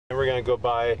And we're gonna go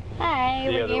by. Hi,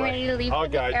 we're getting ready to leave. I'll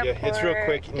guide you. It's real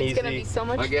quick and easy. It's gonna be so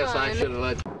much fun. I guess I should have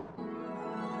let you.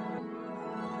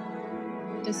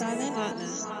 Decided not.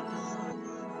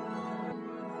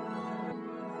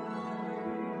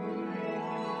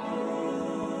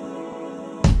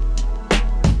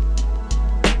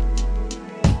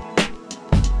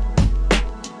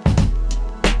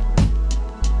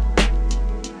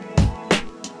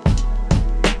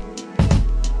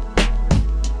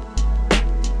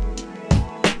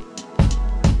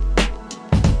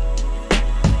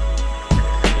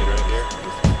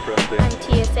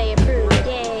 TSA approved,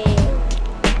 yay!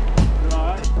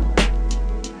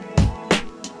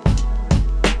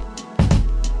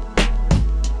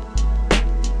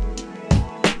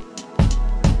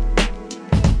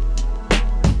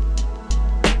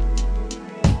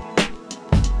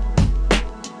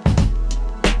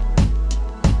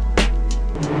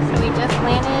 So we just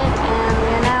landed and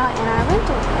we're now in our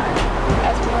rental car.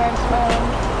 As we are smiling.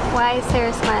 Why is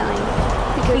Sarah smiling?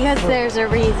 Because there's a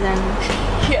reason.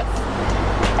 Yes.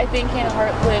 I think Hannah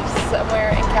Hart lives somewhere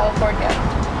in California.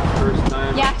 First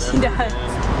time. Yeah, she does.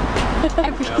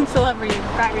 Every celebrity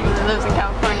practically lives in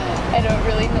California. I don't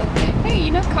really know. Hey, you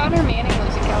know Connor Manning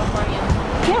lives in California.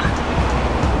 Yeah.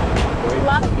 A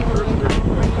lot of people live in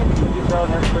California.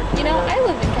 You know, I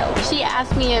live in California. She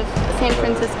asked me if San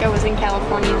Francisco was in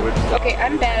California. Okay,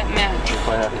 I'm bad at math. If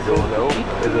I have to go no.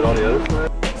 Is it on the other side?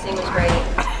 Mixing was great.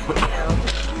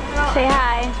 Say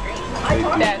hi.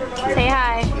 Dad. Say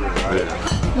hi.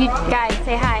 You guys,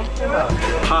 say hi.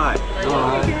 Hi.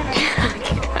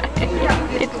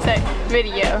 It's a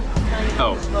video.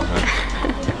 Oh.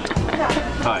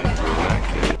 Hi.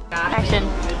 Action.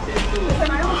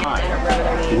 Hi.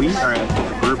 We are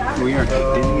at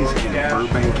Denny's in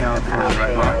Burbank, California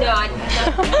right now.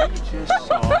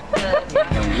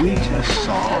 We just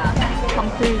saw Tom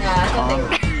Cruise.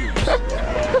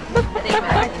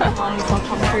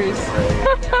 Tom Cruise.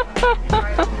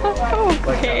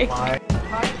 Okay.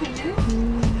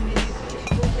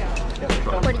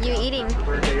 What are you eating?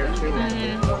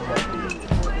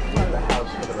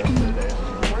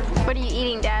 What are you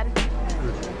eating, Dad?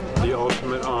 the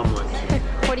ultimate omelet.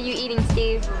 What are you eating,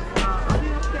 Steve?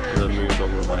 The moon's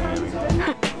over my hammy.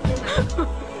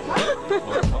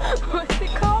 What's it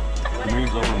called? The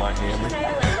moon's over my hammy.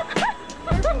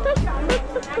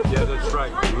 Yeah, that's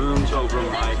right. The moon's over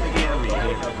my hammy.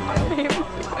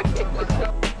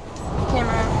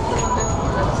 Camera.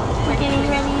 We're getting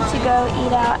ready to go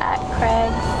eat out at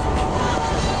Craig's.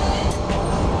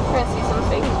 We're gonna see some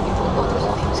famous people. Oh, there's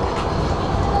a famous guy.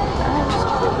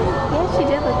 Yeah, she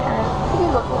did look kind of. He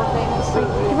did look more famous. He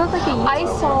looked like a YouTuber. I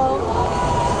saw,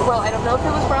 well, I don't know if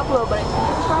it was Rob Lowe, but I think it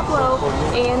was Rob Lowe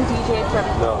and DJ from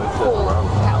Full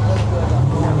House.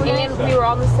 And we were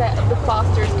on the set of The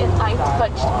Fosters, and I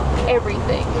touched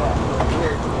everything.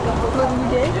 What you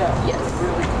did? Yes.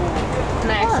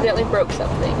 And I accidentally broke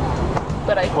something,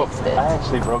 but I fixed it. I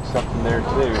actually broke something there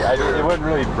too. It wasn't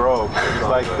really broke. It was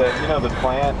like the, you know, the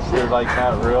plants. They're like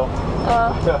not real.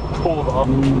 Pulled off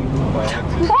the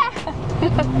plants.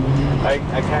 I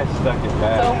kind of stuck it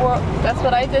back. So that's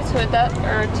what I did to that,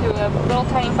 or to a little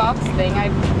tiny box thing. I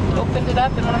opened it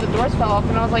up, and one of the doors fell off,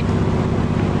 and I was like,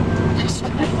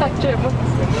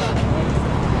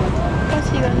 What's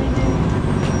he gonna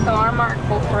do? so our mark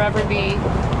will forever be.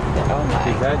 Oh my.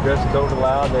 Is that dress code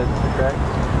allowed at the track?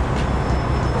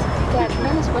 Dad,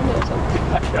 none of this window is open.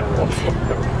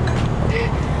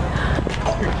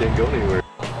 You can't go anywhere.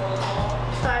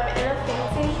 So I'm in a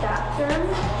fancy bathroom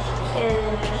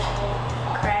in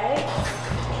Craig's.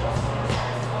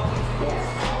 Yeah.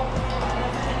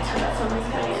 I got someone's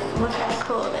coming in. Look how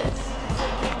cool it is.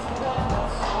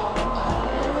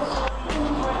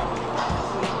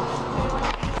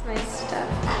 It's nice stuff.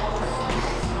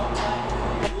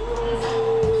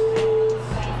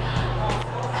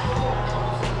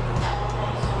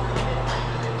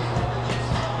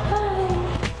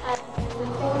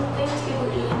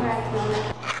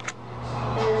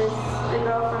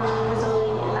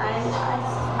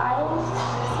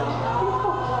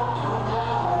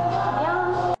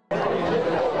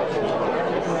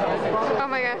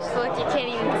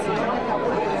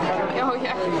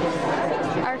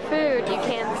 Our food you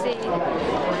can't see.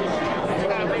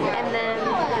 And then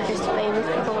there's famous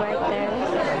people right there.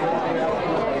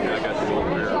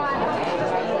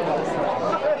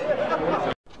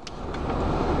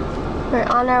 We're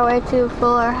on our way to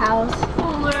Fuller House.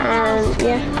 And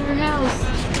yeah,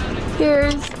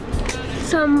 here's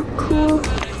some cool.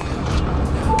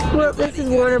 Well, this is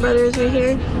Warner Brothers right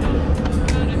here.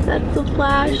 That's the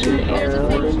Flash and Arrow.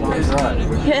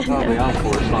 Yeah,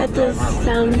 that does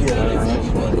sound.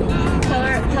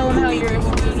 tell them how your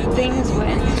things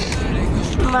went.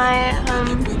 My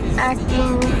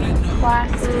acting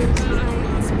classes,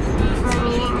 my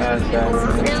meetings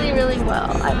went really, really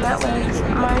well. I met with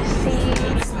Marcy.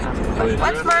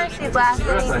 What's Marcy's last name?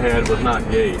 The rest I had was not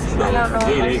gay. So I don't know.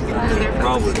 8 they're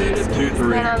probably dated. 2,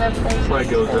 3. Probably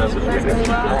goes up. Really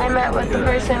well. I met with the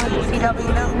person with the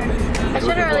CW number. I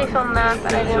should have really filmed that,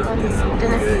 but I didn't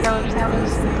know if that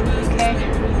was okay.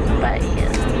 But yeah.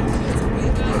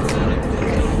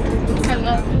 I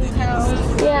love this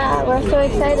house. Yeah, we're so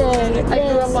excited. I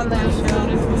grew up on that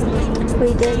show.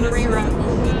 We did. Rerun.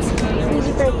 Who's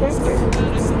your favorite character?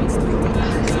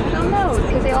 I don't know,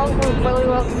 because they all work really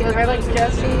well together. I like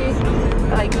Jesse,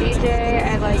 I like DJ,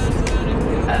 I like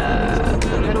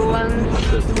the middle one,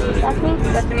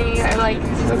 Stephanie, I like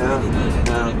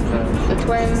the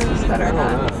twins that are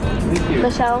not.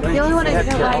 Michelle? The only one I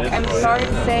didn't like, I'm sorry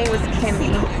to say, was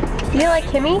Kimmy. You didn't like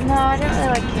Kimmy? No, I didn't really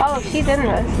like Kimmy. Oh, she's in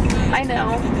this. I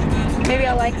know. Maybe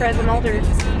I'll like her as an older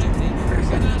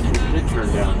person.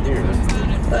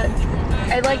 But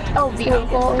I liked, the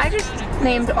uncle. I just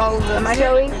named all of them.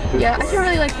 Joey? Yeah, I didn't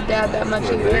really like the dad that much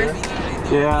either.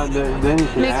 Yeah, then you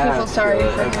can Makes me feel sorry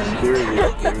for him.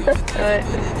 But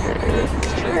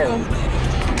it's true.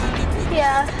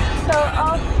 Yeah, so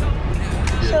I'll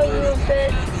show you a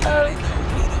bit of,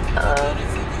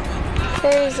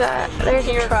 there's a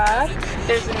truck.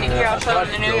 There's a here, I'll show them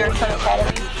the New York Truck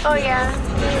Academy. Oh yeah.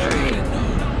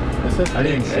 I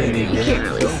didn't see any. You can't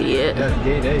really see it. That's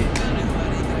gate 8.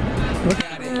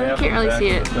 You can't really see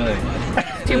it.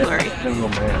 It's too blurry.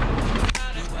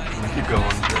 Keep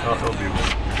going. I'll be one.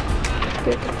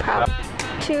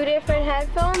 2 different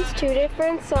headphones, 2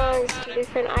 different songs, 2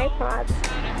 different iPods.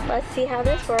 Let's see how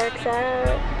this works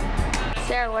out.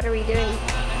 Sarah, what are we doing?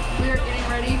 We are getting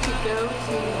ready to go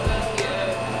to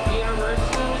the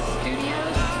Universal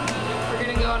Studios. We're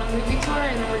going to go on a movie tour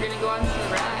and then we're going to go on some